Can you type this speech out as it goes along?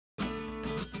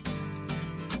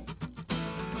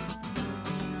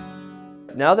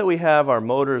Now that we have our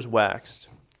motors waxed,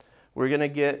 we're going to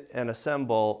get and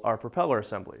assemble our propeller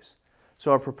assemblies.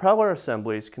 So our propeller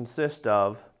assemblies consist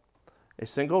of a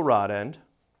single rod end,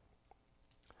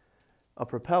 a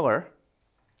propeller,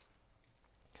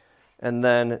 and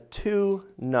then 2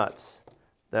 nuts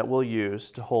that we'll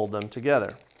use to hold them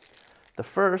together. The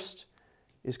first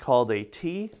is called a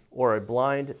T or a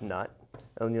blind nut,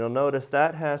 and you'll notice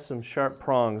that has some sharp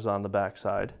prongs on the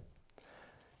backside.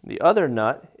 The other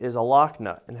nut is a lock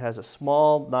nut and has a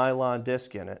small nylon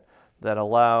disc in it that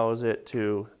allows it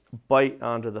to bite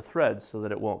onto the threads so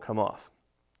that it won't come off.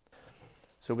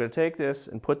 So we're going to take this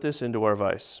and put this into our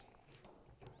vise.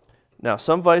 Now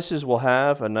some vices will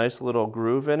have a nice little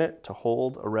groove in it to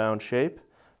hold a round shape.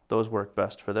 Those work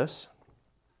best for this.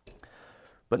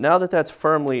 But now that that's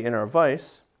firmly in our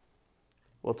vise,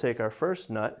 we'll take our first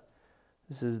nut.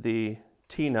 This is the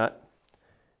T nut.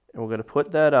 And we're going to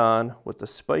put that on with the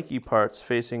spiky parts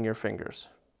facing your fingers.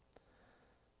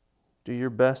 Do your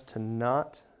best to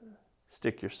not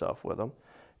stick yourself with them.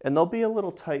 And they'll be a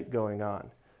little tight going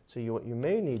on. So what you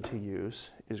may need to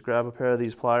use is grab a pair of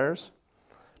these pliers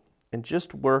and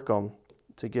just work them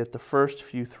to get the first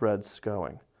few threads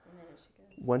going.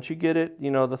 Once you get it,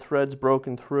 the threads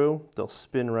broken through, they'll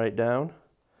spin right down.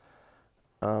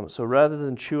 So rather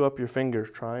than chew up your fingers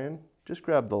trying, just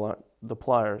grab the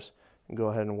pliers and go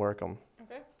ahead and work them.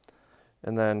 Okay.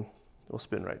 And then we'll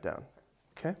spin right down.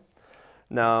 Okay.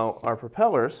 Now our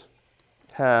propellers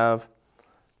have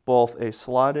both a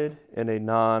slotted and a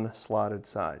non-slotted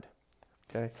side.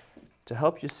 Okay. To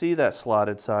help you see that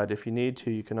slotted side, if you need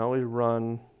to, you can always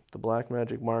run the black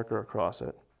magic marker across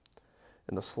it,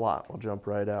 and the slot will jump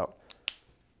right out.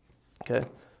 Okay.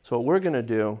 So what we're going to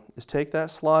do is take that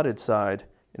slotted side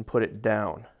and put it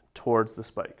down towards the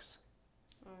spikes.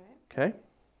 All right. Okay.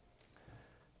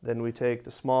 Then we take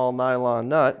the small nylon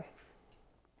nut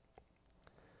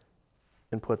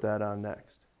and put that on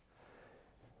next.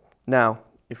 Now,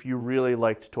 if you really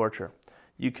liked torture,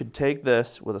 you could take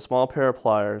this with a small pair of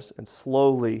pliers and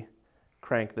slowly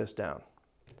crank this down.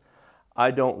 I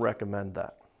don't recommend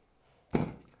that.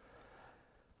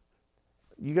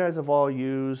 You guys have all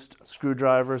used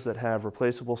screwdrivers that have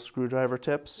replaceable screwdriver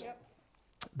tips. Yep.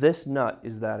 This nut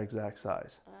is that exact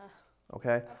size.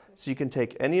 Okay? So you can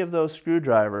take any of those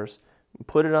screwdrivers and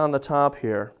put it on the top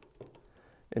here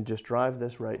and just drive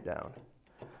this right down.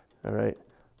 All right?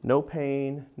 No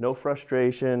pain, no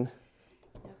frustration.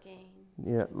 No gain.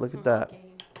 Yeah, look at that.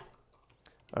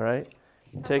 All right?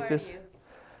 You take this.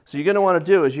 So you're going to want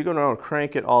to do is you're going to want to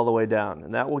crank it all the way down,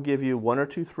 and that will give you 1 or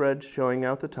 2 threads showing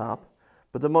out the top.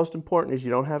 But the most important is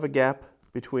you don't have a gap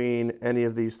between any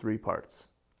of these 3 parts.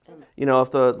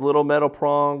 If the little metal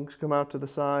prongs come out to the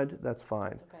side, that's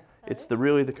fine. Okay. It's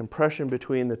really the compression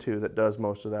between the 2 that does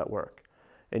most of that work.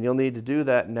 And you'll need to do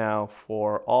that now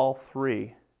for all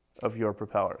 3 of your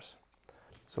propellers.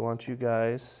 So why don't you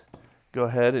guys go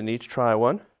ahead and each try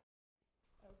one.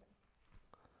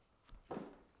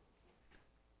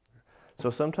 So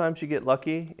sometimes you get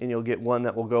lucky and you'll get one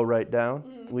that will go right down.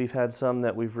 Mm-hmm. We've had some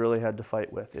that we've really had to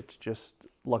fight with. It's just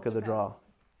luck of the draw.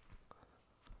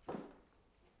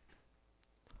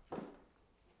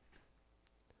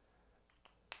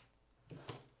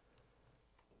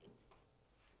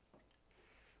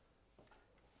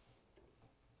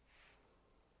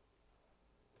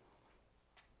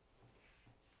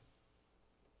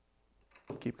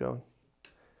 Keep going.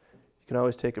 You can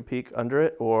always take a peek under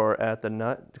it or at the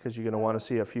nut because you're going to want to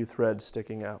see a few threads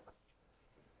sticking out.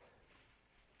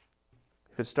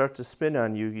 If it starts to spin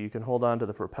on you, you can hold on to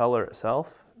the propeller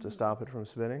itself to stop it from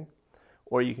spinning,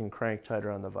 or you can crank tighter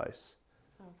on the vise.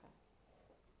 Okay.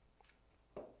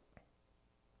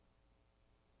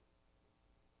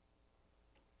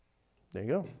 There you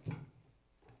go.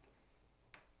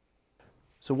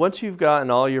 So once you've gotten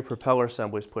all your propeller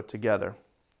assemblies put together,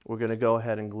 we're going to go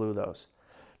ahead and glue those.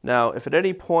 Now, if at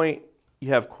any point you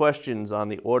have questions on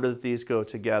the order that these go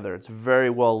together, it's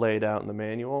very well laid out in the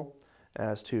manual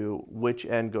as to which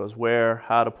end goes where,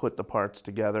 how to put the parts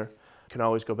together. You can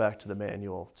always go back to the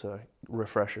manual to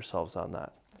refresh yourselves on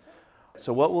that.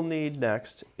 So what we'll need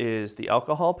next is the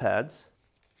alcohol pads,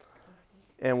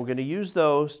 and we're going to use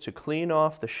those to clean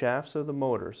off the shafts of the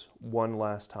motors one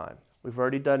last time. We've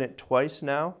already done it twice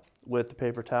now with the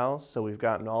paper towels, so we've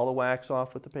gotten all the wax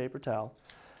off with the paper towel.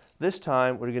 This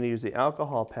time we're going to use the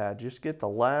alcohol pad, just get the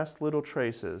last little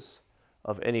traces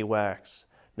of any wax.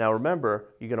 Now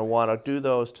remember, you're going to want to do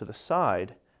those to the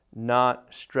side, not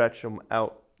stretch them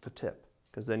out the tip,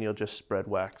 because then you'll just spread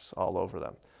wax all over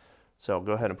them. So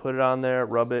go ahead and put it on there,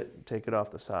 rub it, take it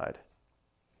off the side.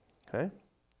 Okay?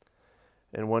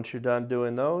 And once you're done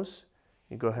doing those,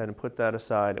 You go ahead and put that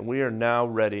aside, and we are now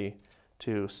ready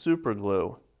to super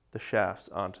glue the shafts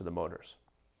onto the motors.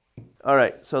 All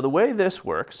right, so the way this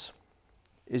works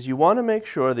is you want to make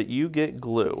sure that you get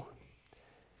glue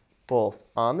both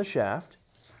on the shaft.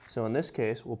 So in this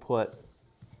case, we'll put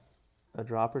a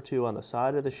drop or two on the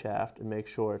side of the shaft and make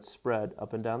sure it's spread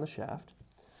up and down the shaft.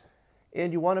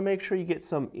 And you want to make sure you get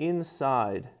some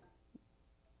inside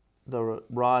the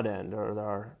rod end or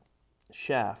our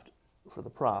shaft for the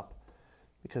prop,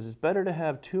 because it's better to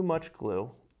have too much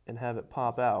glue and have it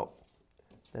pop out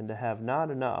than to have not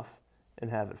enough and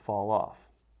have it fall off.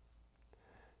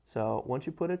 So once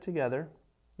you put it together,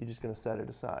 you're just going to set it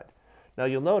aside. Now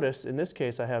you'll notice in this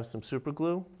case I have some super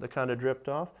glue that kind of dripped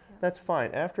off. Yeah. That's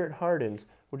fine. After it hardens,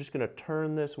 we're just going to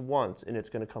turn this once and it's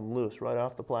going to come loose right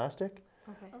off the plastic.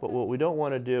 Okay. But what we don't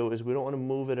want to do is we don't want to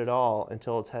move it at all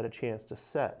until it's had a chance to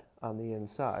set on the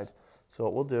inside. So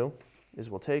what we'll do is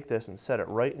we'll take this and set it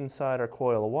right inside our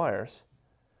coil of wires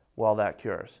while that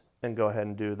cures, and go ahead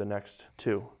and do the next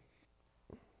two.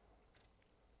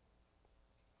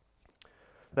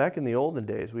 Back in the olden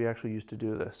days, we actually used to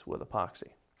do this with epoxy.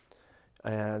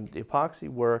 And the epoxy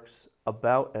works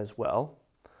about as well,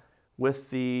 with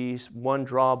the one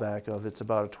drawback of it's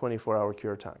about a 24-hour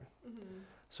cure time. Mm-hmm.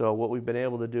 So what we've been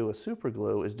able to do with super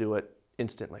glue is do it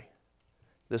instantly.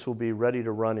 This will be ready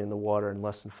to run in the water in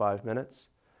less than 5 minutes,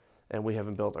 and we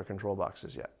haven't built our control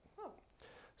boxes yet. Oh.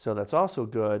 So that's also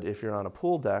good if you're on a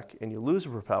pool deck and you lose a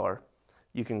propeller,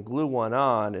 you can glue one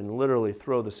on and literally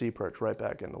throw the SeaPerch right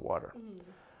back in the water.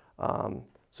 Mm-hmm.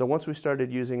 So once we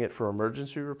started using it for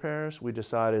emergency repairs, we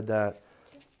decided that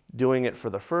doing it for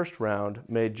the first round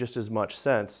made just as much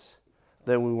sense.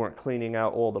 Then we weren't cleaning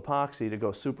out old epoxy to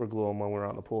go super glue them when we were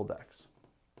on the pool decks.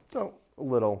 So a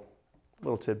little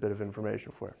tidbit of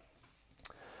information for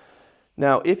you.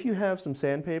 Now, if you have some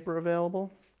sandpaper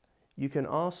available, you can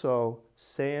also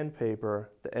sandpaper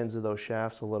the ends of those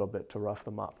shafts a little bit to rough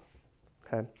them up.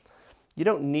 Okay? You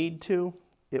don't need to.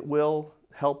 It will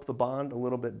help the bond a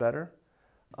little bit better.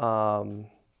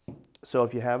 So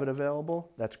if you have it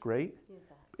available, that's great.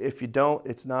 If you don't,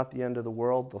 it's not the end of the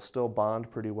world. They'll still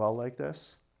bond pretty well like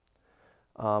this.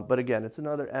 But again, it's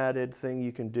another added thing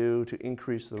you can do to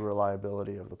increase the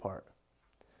reliability of the part.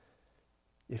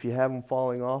 If you have them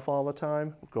falling off all the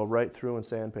time, go right through and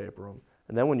sandpaper them.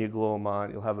 And then when you glue them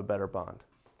on, you'll have a better bond.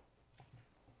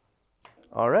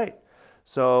 All right.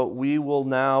 So we will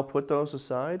now put those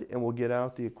aside and we'll get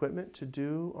out the equipment to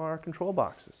do our control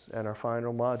boxes and our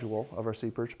final module of our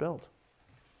SeaPerch build.